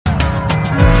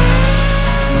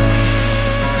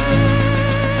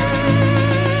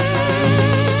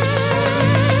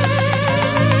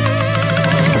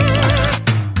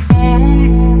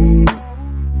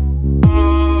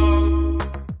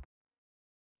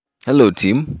Hello,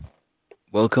 team.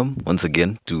 Welcome once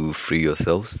again to Free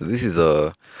Yourselves. This is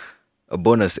a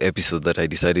bonus episode that I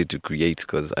decided to create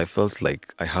because I felt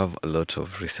like I have a lot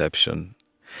of reception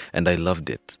and I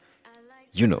loved it.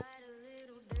 You know,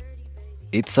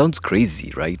 it sounds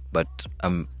crazy, right? But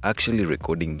I'm actually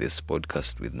recording this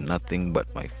podcast with nothing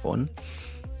but my phone.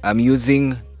 I'm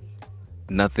using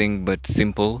nothing but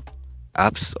simple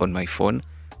apps on my phone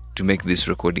to make this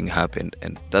recording happen,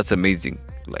 and that's amazing.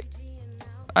 Like,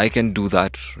 I can do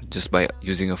that just by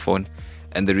using a phone,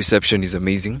 and the reception is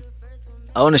amazing.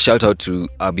 I want to shout out to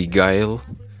Abigail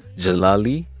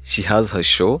Jalali. She has her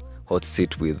show, Hot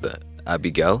Seat with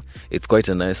Abigail. It's quite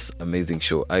a nice, amazing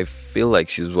show. I feel like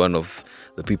she's one of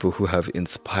the people who have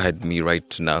inspired me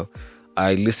right now.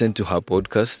 I listened to her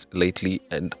podcast lately,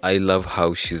 and I love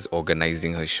how she's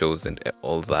organizing her shows and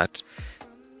all that.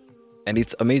 And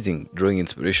it's amazing drawing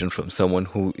inspiration from someone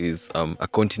who is a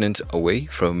continent away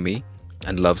from me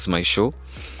and loves my show.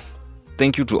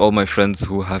 Thank you to all my friends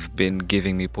who have been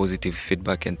giving me positive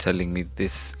feedback and telling me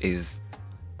this is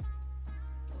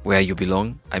where you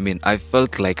belong. I mean, I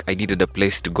felt like I needed a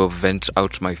place to go vent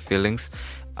out my feelings.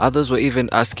 Others were even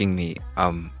asking me,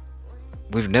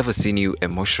 we've never seen you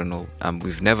emotional.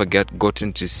 We've never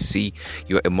gotten to see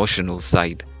your emotional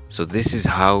side. So this is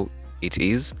how it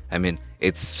is. I mean,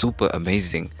 it's super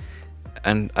amazing.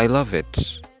 And I love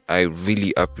it. I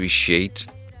really appreciate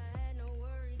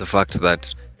the fact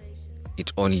that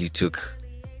it only took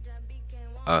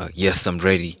yes, I'm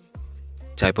ready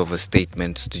type of a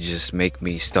statement to just make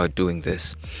me start doing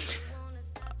this.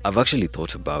 I've actually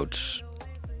thought about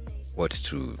what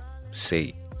to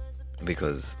say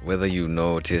because whether you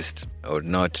noticed or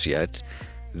not yet,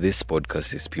 this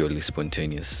podcast is purely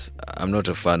spontaneous. I'm not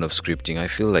a fan of scripting. I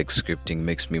feel like scripting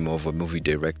makes me more of a movie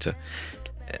director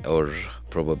or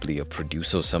probably a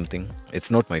producer or something.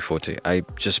 It's not my forte. I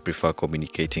just prefer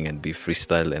communicating and be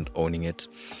freestyle and owning it.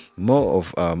 More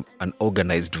of an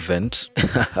organized vent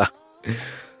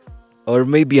or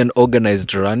maybe an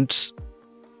organized rant.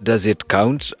 Does it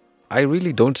count? I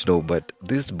really don't know, but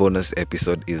this bonus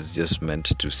episode is just meant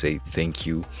to say thank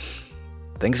you.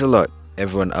 Thanks a lot,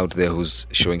 everyone out there who's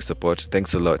showing support.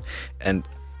 Thanks a lot. And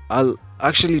I'll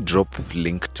actually drop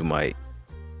link to my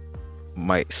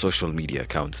social media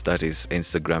accounts, that is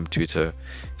Instagram, Twitter,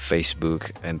 Facebook,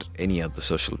 and any other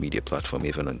social media platform,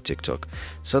 even on TikTok,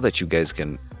 so that you guys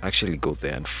can actually go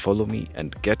there and follow me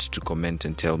and get to comment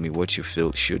and tell me what you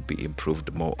feel should be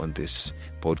improved more on this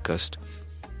podcast.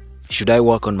 Should I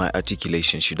work on my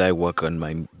articulation? Should I work on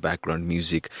my background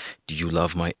music? Do you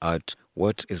love my art?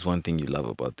 What is one thing you love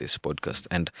about this podcast?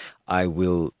 And I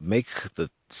will make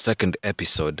the second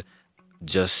episode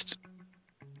just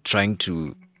trying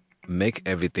to make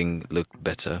everything look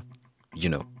better,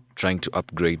 trying to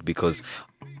upgrade, because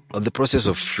the process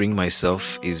of freeing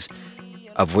myself is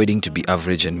avoiding to be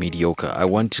average and mediocre. I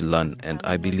want to learn, and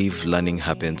I believe learning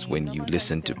happens when you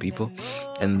listen to people.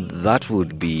 And that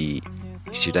would be,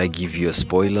 should I give you a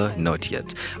spoiler? Not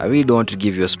yet. I really don't want to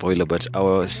give you a spoiler, but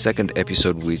our second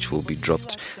episode, which will be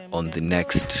dropped on the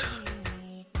next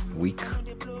week,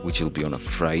 which will be on a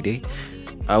Friday,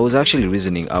 I was actually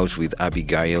reasoning out with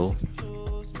Abigail,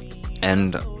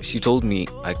 and she told me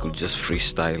I could just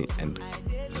freestyle and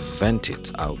vent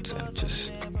it out and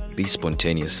just be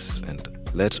spontaneous and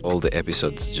let all the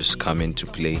episodes just come into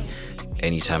play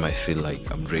anytime I feel like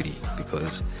I'm ready,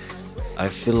 because I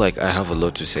feel like I have a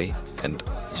lot to say, and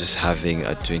just having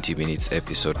a 20 minutes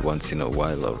episode once in a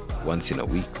while or once in a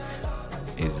week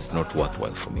is not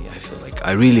worthwhile for me. I feel like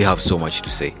I really have so much to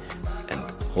say, and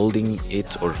holding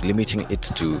it or limiting it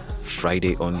to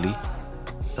Friday only,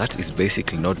 that is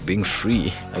basically not being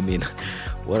free. I mean,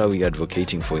 what are we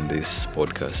advocating for in this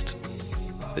podcast?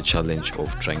 The challenge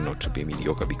of trying not to be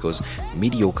mediocre, because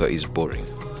mediocre is boring.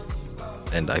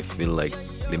 And I feel like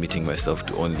limiting myself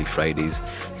to only Fridays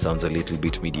sounds a little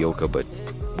bit mediocre, but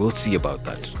we'll see about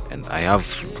that. And I have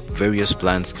various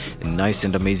plans and nice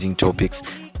and amazing topics.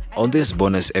 On this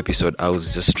bonus episode, I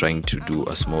was just trying to do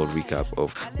a small recap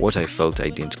of what I felt I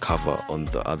didn't cover on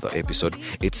the other episode.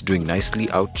 It's doing nicely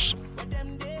out,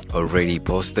 already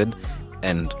posted,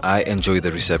 and I enjoy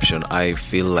the reception. I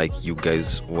feel like you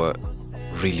guys were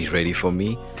really ready for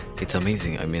me. It's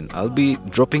amazing. I mean, I'll be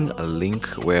dropping a link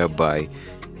whereby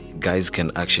guys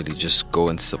can actually just go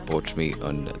and support me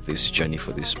on this journey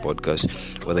for this podcast.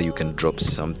 Whether you can drop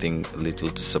something little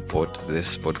to support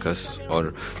this podcast,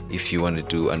 or if you want to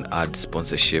do an ad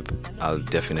sponsorship, I'll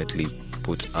definitely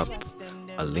put up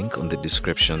a link on the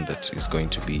description that is going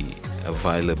to be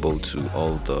available to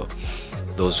all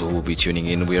those who will be tuning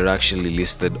in. We are actually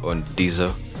listed on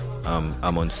Deezer.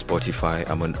 I'm on Spotify.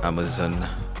 I'm on Amazon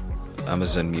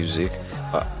Amazon Music,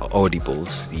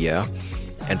 Audibles, yeah,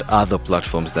 and other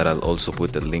platforms that I'll also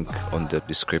put the link on the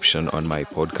description on my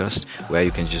podcast, where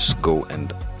you can just go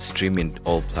and stream in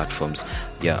all platforms.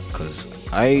 Yeah, because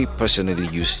I personally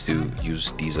used to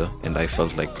use Deezer, and I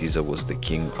felt like Deezer was the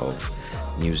king of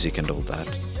music and all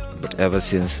that. But ever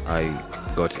since I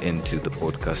got into the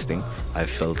podcasting, I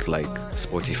felt like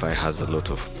Spotify has a lot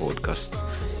of podcasts,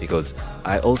 because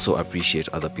I also appreciate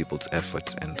other people's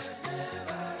effort. And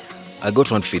I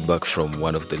got one feedback from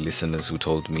one of the listeners who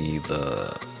told me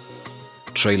the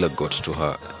trailer got to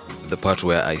her. The part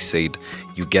where I said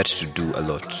you get to do a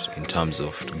lot in terms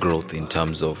of growth, in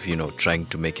terms of, trying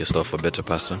to make yourself a better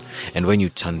person. And when you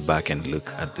turn back and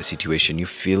look at the situation, you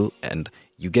feel and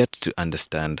you get to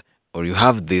understand, or you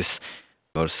have this,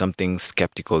 or something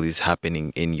skeptical is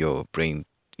happening in your brain.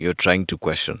 You're trying to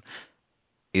question,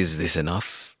 is this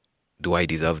enough? Do I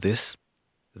deserve this?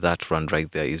 That run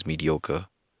right there is mediocre.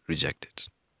 Reject it.